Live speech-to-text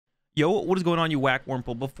Yo, what is going on, you whack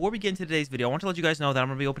wormhole? Before we get into today's video, I want to let you guys know that I'm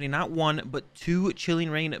going to be opening not one, but two Chilling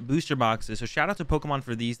Reign booster boxes. So shout out to Pokemon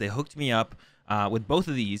for these. They hooked me up with both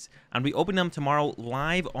of these. I'm going to be opening them tomorrow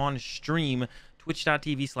live on stream,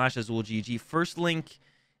 twitch.tv/AzulGG. First link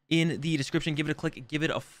in the description. Give it a click, give it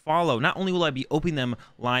a follow. Not only will I be opening them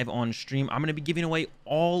live on stream, I'm going to be giving away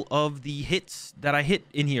all of the hits that I hit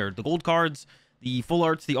in here. The gold cards, the full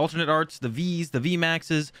arts, the alternate arts, the Vs, the V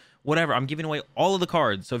Maxes, whatever. I'm giving away all of the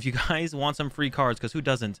cards. So if you guys want some free cards, because who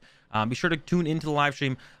doesn't, be sure to tune into the live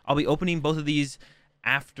stream. I'll be opening both of these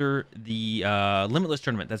after the Limitless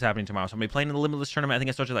tournament that's happening tomorrow. So I'm going to be playing in the Limitless tournament. I think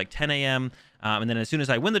it starts at like 10 a.m. And then as soon as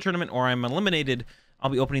I win the tournament or I'm eliminated,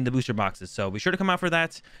 I'll be opening the booster boxes. So be sure to come out for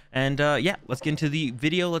that. And yeah, let's get into the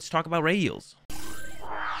video. Let's talk about Rayeels.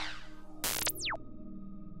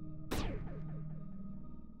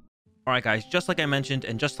 Alright guys, just like I mentioned,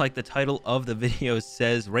 and just like the title of the video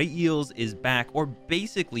says, Rayeels is back, or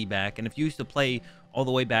basically back. And if you used to play all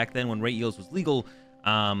the way back then when Rayeels was legal,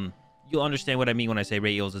 you'll understand what I mean when I say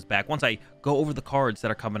Rayeels is back once I go over the cards that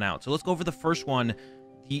are coming out. So let's go over the first one,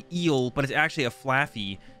 the Eel, but it's actually a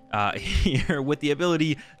Flaffy here with the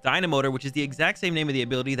ability Dynamotor, which is the exact same name of the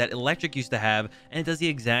ability that Electric used to have, and it does the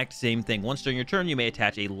exact same thing. Once during your turn, you may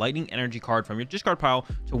attach a Lightning Energy card from your discard pile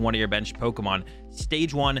to one of your bench Pokemon.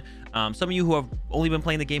 Stage 1, some of you who have only been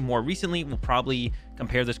playing the game more recently will probably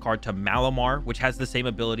compare this card to Malamar, which has the same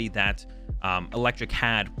ability that Electric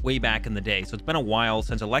had way back in the day. So it's been a while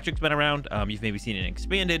since Electric's been around. You've maybe seen it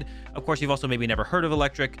expanded. Of course, you've also maybe never heard of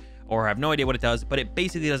Electric or have no idea what it does, but it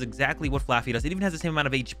basically does exactly what Flaffy does. It even has the same amount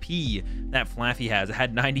of HP that Flaffy has. It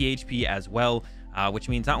had 90 HP as well, which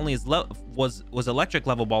means not only was Electric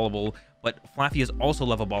level ballable, but Flaffy is also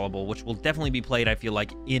level ballable, which will definitely be played, I feel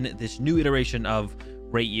like, in this new iteration of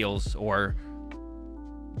Rayeels, or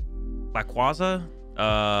Blackwaza,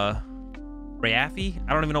 Rayafi.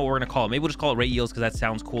 I don't even know what we're gonna call it. Maybe we'll just call it Rayeels because that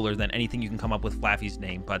sounds cooler than anything you can come up with Flaffy's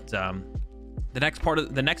name. But the next part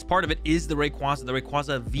of it is the Rayquaza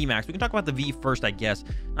VMAX. We can talk about the V first, I guess.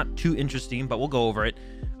 Not too interesting, but we'll go over it.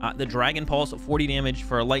 The Dragon Pulse, 40 damage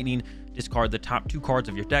for a Lightning. Discard the top 2 cards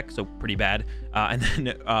of your deck, so pretty bad. And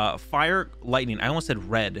then Fire Lightning. I almost said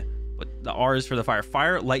red, but the R is for the Fire.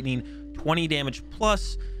 Fire Lightning, 20 damage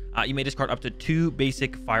plus. You may discard up to 2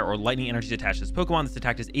 basic fire or lightning energies attached to this Pokemon. This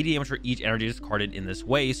attack does 80 damage for each energy discarded in this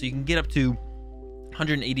way. So you can get up to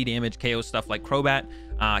 180 damage KO stuff like Crobat.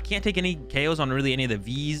 Can't take any KOs on really any of the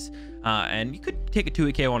Vs. And you could take a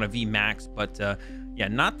 2-hit KO on a V Max, but yeah,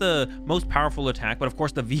 not the most powerful attack. But of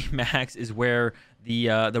course, the V Max is where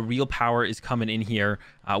the real power is coming in here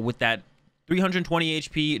with that 320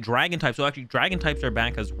 HP Dragon type. So actually, Dragon types are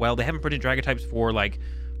back as well. They haven't printed Dragon types for like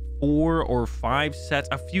 4 or 5 sets,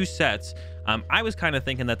 a few sets. I was kind of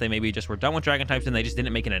thinking that they maybe just were done with Dragon types and they just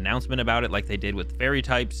didn't make an announcement about it like they did with Fairy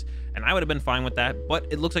types, and I would have been fine with that. But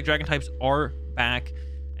it looks like Dragon types are back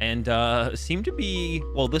and seem to be,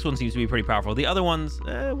 well, this one seems to be pretty powerful. The other ones,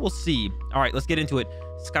 we'll see. All right, let's get into it.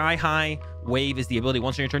 Sky High Wave is the ability.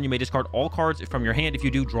 Once on your turn, you may discard all cards from your hand. If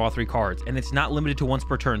you do, draw 3 cards, and it's not limited to once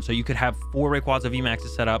per turn. So you could have 4 Rayquaza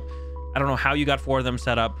VMAXs set up. I don't know how you got 4 of them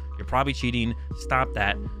set up. You're probably cheating. Stop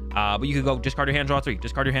that. But you could go discard your hand, draw 3,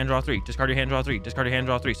 discard your hand, draw 3, discard your hand, draw 3, discard your hand,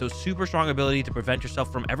 draw 3. So super strong ability to prevent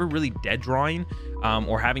yourself from ever really dead drawing,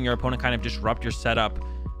 or having your opponent kind of disrupt your setup,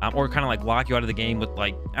 or kind of like lock you out of the game with,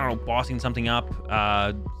 like, I don't know, bossing something up.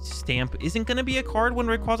 Stamp isn't going to be a card when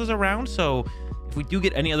Rayquaza's around. So if we do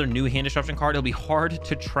get any other new hand disruption card, it'll be hard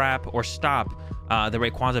to trap or stop the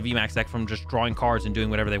Rayquaza VMAX deck from just drawing cards and doing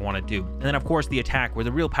whatever they want to do. And then, of course, the attack, where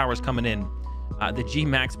the real power is coming in. The G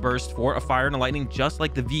Max Burst for a Fire and a Lightning, just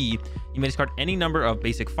like the V. You may discard any number of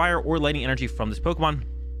basic Fire or Lightning energy from this Pokemon.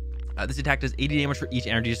 This attack does 80 damage for each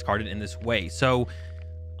energy discarded in this way. So,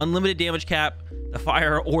 unlimited damage cap, the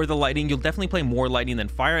Fire or the Lightning. You'll definitely play more Lightning than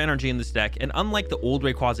Fire energy in this deck. And unlike the old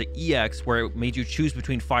Rayquaza EX, where it made you choose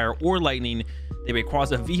between Fire or Lightning, the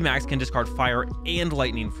Rayquaza VMAX can discard Fire and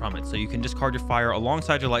Lightning from it. So you can discard your Fire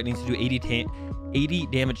alongside your Lightning to do 80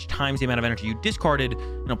 damage times the amount of energy you discarded,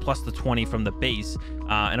 plus the 20 from the base.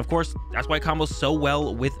 And of course, that's why it combos so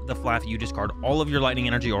well with the Flaffy. You discard all of your lightning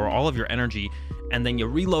energy or all of your energy, and then you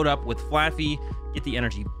reload up with Flaffy, get the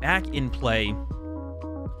energy back in play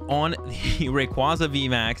on the Rayquaza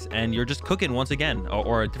VMAX, and you're just cooking once again.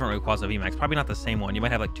 Or a different Rayquaza VMAX, probably not the same one. You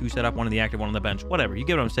might have like 2 set up, one in the active, one on the bench, whatever. You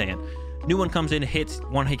get what I'm saying. New one comes in, hits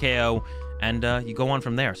 1-hit KO, and you go on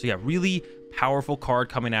from there. So yeah, really powerful card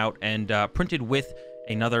coming out, and printed with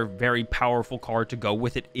another very powerful card to go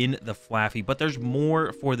with it in the Flaffy. But there's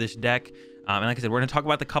more for this deck, and like I said, we're going to talk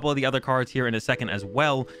about a couple of the other cards here in a second as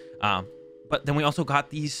well. But then we also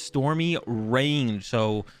got the Stormy Range.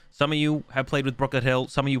 So some of you have played with Brooklet Hill.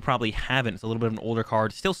 Some of you probably haven't. It's a little bit of an older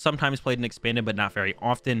card. Still sometimes played and expanded, but not very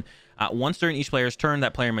often. Once during each player's turn,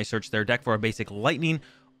 that player may search their deck for a basic Lightning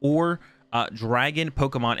or Dragon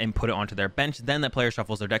Pokemon and put it onto their bench. Then that player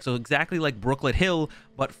shuffles their deck. So exactly like Brooklet Hill,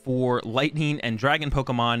 but for Lightning and Dragon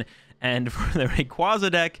Pokemon. And for the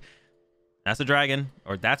Rayquaza deck, that's a Dragon,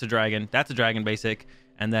 or that's a Dragon. That's a Dragon basic.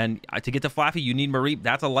 And then to get to Flaffy, you need Mareep.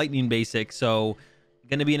 That's a Lightning basic. So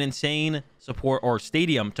going to be an insane support or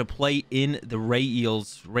stadium to play in the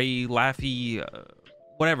Rayeels, Laffy,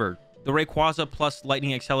 whatever. The Rayquaza plus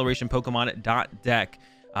Lightning Acceleration Pokemon deck.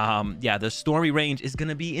 Yeah, the Stormy Range is going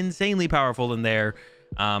to be insanely powerful in there.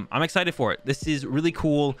 I'm excited for it. This is really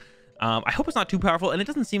cool. I hope it's not too powerful, and it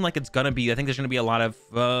doesn't seem like it's going to be. I think there's going to be a lot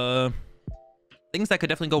of things that could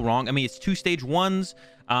definitely go wrong. I mean, it's 2 stage 1s,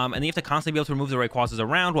 and then you have to constantly be able to remove the Rayquazas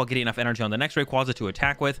around while getting enough energy on the next Rayquaza to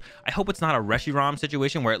attack with. I hope it's not a Reshiram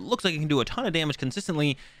situation where it looks like it can do a ton of damage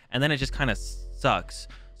consistently, and then it just kind of sucks.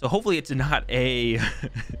 So hopefully it's not a...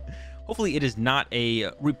 Hopefully it is not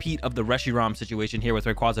a repeat of the Reshiram situation here with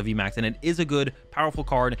Rayquaza VMAX, and it is a good, powerful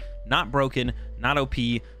card, not broken, not OP,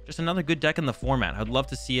 just another good deck in the format. I'd love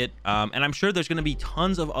to see it, and I'm sure there's going to be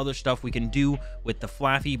tons of other stuff we can do with the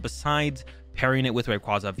Flaffy besides pairing it with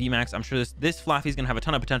Rayquaza VMAX. I'm sure this Flaffy is going to have a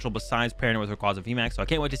ton of potential besides pairing it with Rayquaza VMAX, so I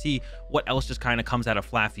can't wait to see what else just kind of comes out of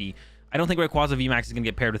Flaffy. I don't think Rayquaza VMAX is going to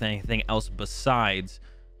get paired with anything else besides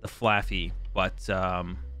the Flaffy, but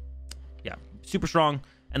yeah, super strong.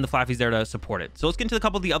 And the Flaffy's there to support it. So let's get into a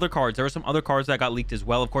couple of the other cards. There are some other cards that got leaked as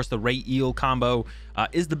well. Of course, the Ray-Eel combo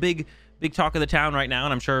is the big talk of the town right now.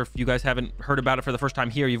 And I'm sure if you guys haven't heard about it for the first time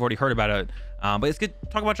here, you've already heard about it. But it's good to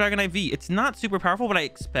talk about Dragonite V. It's not super powerful, but I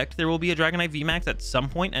expect there will be a Dragonite VMAX at some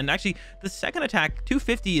point. And actually, the second attack,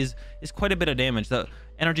 250, is quite a bit of damage. The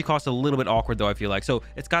energy cost a little bit awkward, though, I feel like. So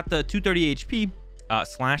it's got the 230 HP.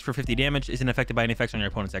 Slash for 50 damage, isn't affected by any effects on your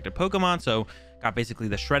opponent's active Pokemon, so got basically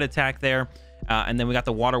the shred attack there. And then we got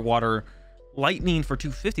the water lightning for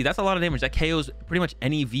 250. That's a lot of damage. That KOs pretty much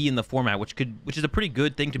any V in the format, which is a pretty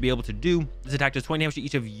good thing to be able to do. This attack does 20 damage to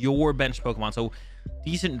each of your bench Pokemon, so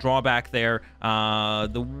decent drawback there.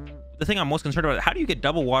 The thing I'm most concerned about, how do you get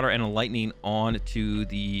double water and a lightning onto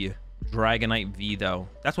the Dragonite V, though?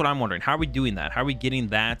 That's what I'm wondering. How are we doing that? How are we getting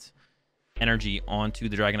that energy onto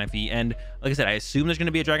the Dragonite V? And like I said, I assume there's going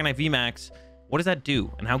to be a Dragonite VMAX. What does that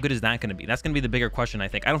do, and how good is that going to be? That's going to be the bigger question, I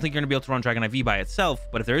think. I don't think you're going to be able to run Dragonite V by itself,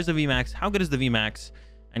 but if there is a VMAX, how good is the VMAX,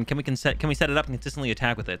 and can we set it up and consistently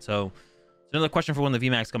attack with it? So it's another question for when the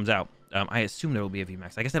VMAX comes out. I assume there will be a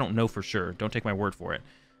VMAX. I guess I don't know for sure. Don't take my word for it.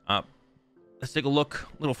 Let's take a look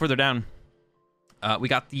a little further down. We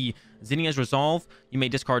got the Zinnia's Resolve. You may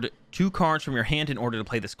discard 2 cards from your hand in order to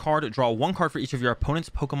play this card. Draw 1 card for each of your opponent's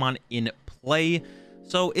Pokemon in play.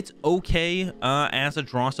 So it's okay as a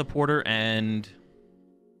draw supporter, and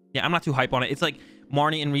yeah, I'm not too hype on it. It's like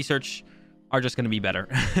Marnie and Research are just going to be better.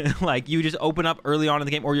 Like, you just open up early on in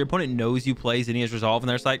the game, or your opponent knows you play Zinnia's Resolve, and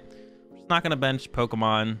they're just like, I'm just not going to bench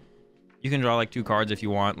Pokemon. You can draw like 2 cards if you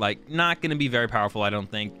want. Like, not going to be very powerful, I don't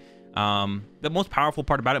think. The most powerful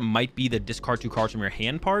part about it might be the discard 2 cards from your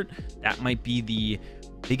hand part. That might be the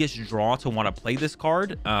biggest draw to want to play this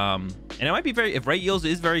card. And it might be if Rayeels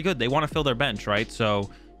is very good, they want to fill their bench, right?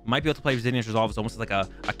 So might be able to play Zinnia's Resolve. It's almost like a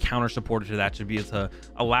counter supporter to that, to be able to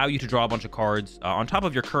allow you to draw a bunch of cards on top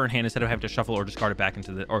of your current hand instead of having to shuffle or discard it back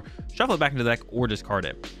into the, or shuffle it back into the deck or discard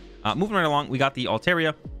it. Moving right along, we got the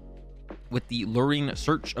Altaria with the Luring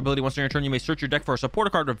Search ability. Once on your turn, you may search your deck for a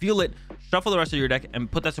supporter card, reveal it, shuffle the rest of your deck, and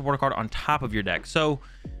put that supporter card on top of your deck. So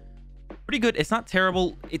pretty good. It's not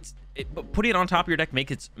terrible. But putting it on top of your deck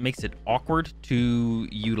makes it awkward to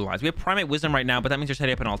utilize. We have Primate Wisdom right now, but that means you're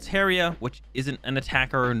setting up an Altaria, which isn't an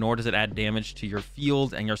attacker, nor does it add damage to your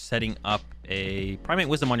field, and you're setting up a Primate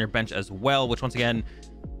Wisdom on your bench as well, which once again,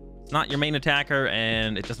 it's not your main attacker,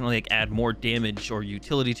 and it doesn't really like add more damage or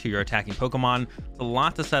utility to your attacking Pokemon. It's a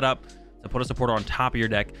lot to set up to put a supporter on top of your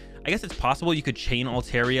deck. I guess it's possible you could chain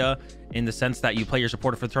Altaria in the sense that you play your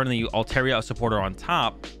supporter for the turn and then you Altaria a supporter on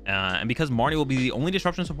top. And because Marnie will be the only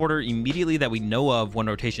disruption supporter immediately that we know of when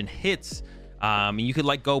rotation hits, you could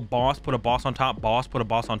like go boss, put a boss on top, boss, put a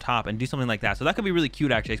boss on top, and do something like that. So that could be really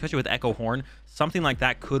cute, actually, especially with Echo Horn. Something like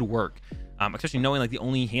that could work, especially knowing like the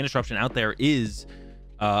only hand disruption out there is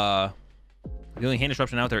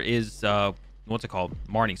what's it called?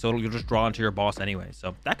 Marnie. So you'll just draw into your boss anyway.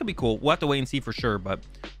 So that could be cool. We'll have to wait and see for sure, but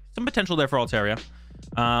some potential there for Altaria.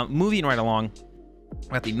 Moving right along, we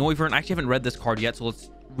got the Noivern. I actually haven't read this card yet, so let's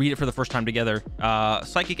read it for the first time together.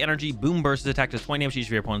 Psychic Energy, Boom Burst is attacked as 20 damage to each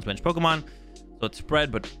of your opponent's bench Pokemon. So it's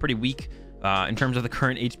spread, but pretty weak in terms of the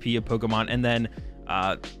current HP of Pokemon. And then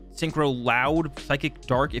Synchro Loud, Psychic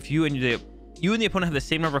Dark. If you and the opponent have the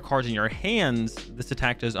same number of cards in your hands, this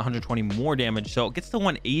attack does 120 more damage. So it gets to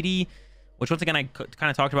 180, which once again, I kind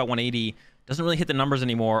of talked about 180. Doesn't really hit the numbers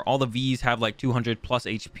anymore. All the Vs have like 200 plus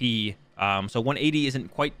HP. So 180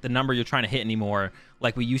 isn't quite the number you're trying to hit anymore,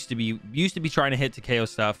 like we used to be trying to hit to KO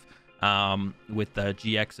stuff with the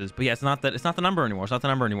GXs. But yeah, it's not the number anymore. It's not the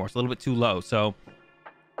number anymore. It's a little bit too low. So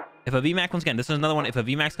if a VMAX, once again, this is another one. If a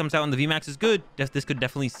VMAX comes out and the VMAX is good, this could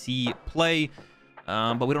definitely see play.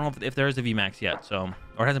 But we don't know if there is a VMAX yet, so,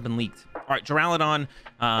 or it hasn't been leaked. All right, Duraludon,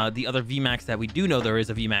 the other VMAX that we do know there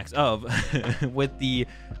is a VMAX of, with the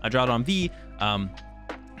Duraludon V,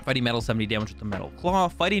 Fighting Metal, 70 damage with the Metal Claw.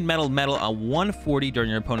 Fighting Metal, 140 during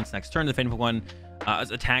your opponent's next turn. The Fatal one,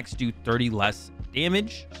 attacks do 30 less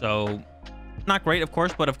damage, so not great, of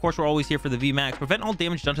course, but of course we're always here for the VMAX. Prevent all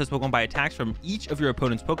damage done to this Pokemon by attacks from each of your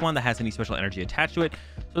opponent's Pokemon that has any special energy attached to it.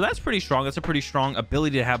 So that's pretty strong. That's a pretty strong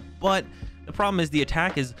ability to have, but the problem is the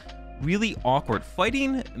attack is really awkward.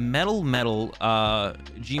 Fighting Metal,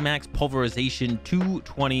 Gmax Pulverization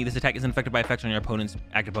 220. This attack isn't affected by effects on your opponent's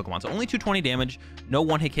active Pokemon. So only 220 damage, no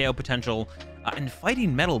one-hit KO potential. And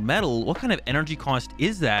Fighting Metal, what kind of energy cost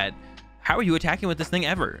is that? How are you attacking with this thing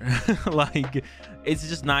ever? Like, it's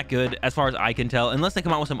just not good as far as I can tell, unless they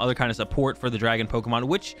come out with some other kind of support for the Dragon Pokemon,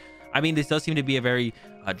 which, I mean, this does seem to be a very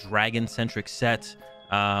Dragon-centric set.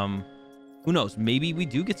 Who knows? Maybe we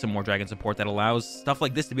do get some more Dragon support that allows stuff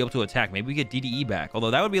like this to be able to attack. Maybe we get DDE back, although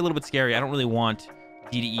that would be a little bit scary. I don't really want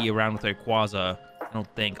DDE around with Rayquaza, I don't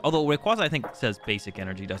think. Although Rayquaza, I think, says basic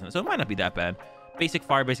energy, doesn't it? So it might not be that bad. Basic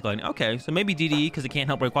fire, basic lightning. Okay, so maybe DDE because it can't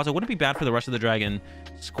help Rayquaza. Wouldn't be bad for the rest of the Dragon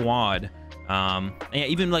squad. And yeah,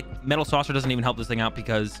 even like Metal Saucer doesn't even help this thing out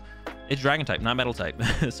because it's Dragon type, not Metal type.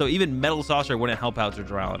 So even Metal Saucer wouldn't help out to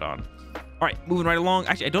Duraludon. All right, moving right along.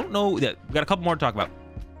 Actually, I don't know that we got a couple more to talk about.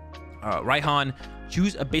 Raihan,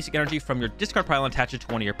 choose a basic energy from your discard pile and attach it to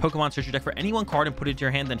one of your Pokemon. Search your deck for any one card and put it into your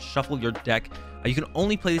hand, then shuffle your deck. You can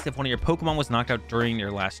only play this if one of your Pokemon was knocked out during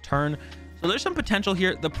your last turn. So there's some potential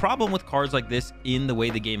here. The problem with cards like this in the way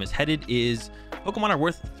the game is headed is Pokemon are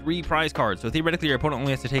worth 3 prize cards. So theoretically, your opponent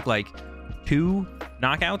only has to take like 2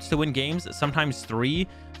 knockouts to win games, sometimes 3.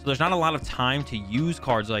 So there's not a lot of time to use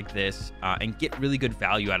cards like this and get really good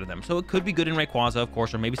value out of them. So it could be good in Rayquaza, of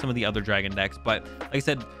course, or maybe some of the other Dragon decks. But like I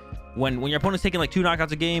said, when your opponent's taking like 2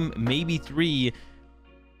 knockouts a game, maybe 3,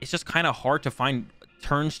 it's just kind of hard to find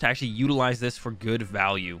turns to actually utilize this for good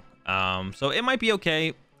value. So it might be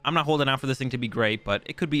okay. I'm not holding out for this thing to be great, but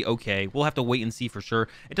it could be okay. We'll have to wait and see for sure.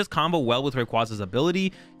 It does combo well with Rayquaza's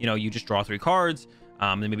ability. You know, you just draw 3 cards,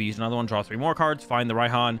 then maybe use another one, draw 3 more cards, find the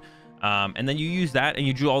Raihan, and then you use that and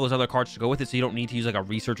you drew all those other cards to go with it, so you don't need to use like a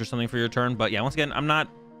research or something for your turn. But yeah, once again, I'm not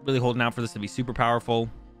really holding out for this to be super powerful,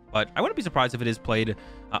 but I wouldn't be surprised if it is played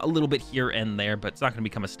a little bit here and there, but it's not going to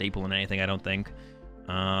become a staple in anything, I don't think.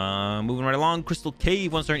 Moving right along, Crystal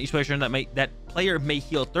Cave. Once during each player's turn, that player may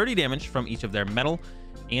heal 30 damage from each of their Metal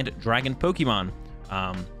and Dragon Pokemon.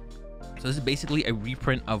 So this is basically a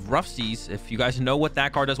reprint of Rough Seas. If you guys know what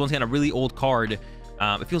that card does, once again, a really old card.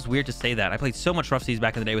 It feels weird to say that. I played so much Rough Seas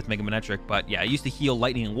back in the day with Mega Manetric, but yeah, I used to heal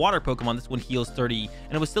Lightning and Water Pokemon. This one heals 30,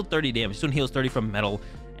 and it was still 30 damage. This one heals 30 from Metal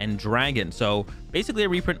and Dragon. So basically a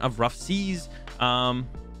reprint of Rough Seas.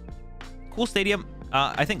 Cool stadium.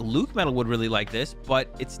 I think Luke Metal would really like this, but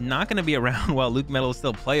it's not going to be around while Luke Metal is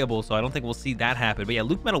still playable, so I don't think we'll see that happen. But yeah,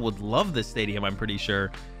 Luke Metal would love this stadium, I'm pretty sure.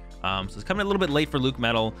 So it's coming a little bit late for Luke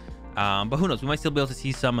Metal, but who knows? We might still be able to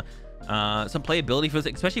see some playability for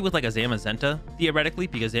this, especially with like a Zamazenta, theoretically,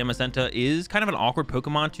 because Zamazenta is kind of an awkward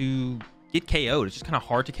Pokemon to get KO'd. It's just kind of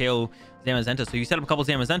hard to KO Zamazenta. So you set up a couple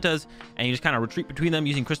Zamazentas, and you just kind of retreat between them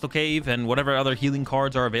using Crystal Cave and whatever other healing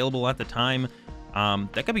cards are available at the time.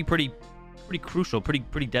 That could be pretty crucial,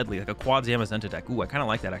 pretty deadly, like a quad Zamazenta deck. Ooh, I kind of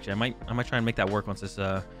like that actually. I might try and make that work once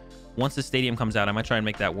this stadium comes out. I might try and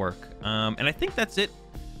make that work. And I think that's it.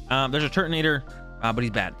 There's a Turtonator, but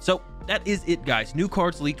he's bad. So that is it, guys. New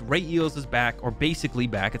cards leaked. Rayeels is back, or basically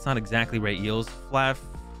back. It's not exactly Rayeels.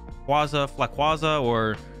 Flaquaza,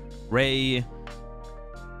 or Rayfi.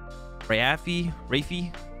 I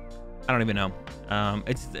don't even know.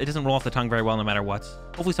 It doesn't roll off the tongue very well no matter what.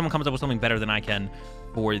 Hopefully someone comes up with something better than I can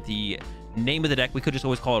for the name of the deck. We could just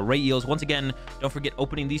always call it Rayeels. Once again, don't forget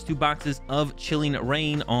opening these 2 boxes of Chilling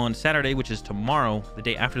Rain on Saturday, which is tomorrow, the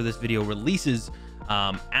day after this video releases,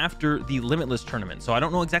 after the Limitless tournament. So I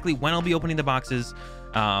don't know exactly when I'll be opening the boxes.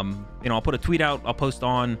 You know, I'll put a tweet out. I'll post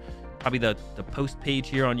on probably the post page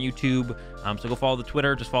here on YouTube. So go follow the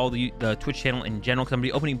Twitter, just follow the Twitch channel in general, because I'm going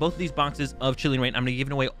to be opening both of these boxes of Chilling Rain. I'm going to be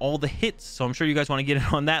giving away all the hits, so I'm sure you guys want to get in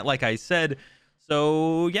on that, like I said.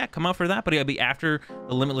 So yeah, come out for that, but it'll be after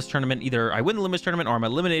the Limitless tournament. Either I win the Limitless tournament or I'm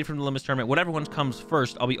eliminated from the Limitless tournament. Whatever one comes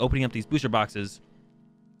first, I'll be opening up these booster boxes.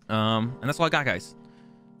 And that's all I got, guys.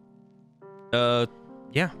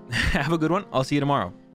 Yeah, have a good one. I'll see you tomorrow.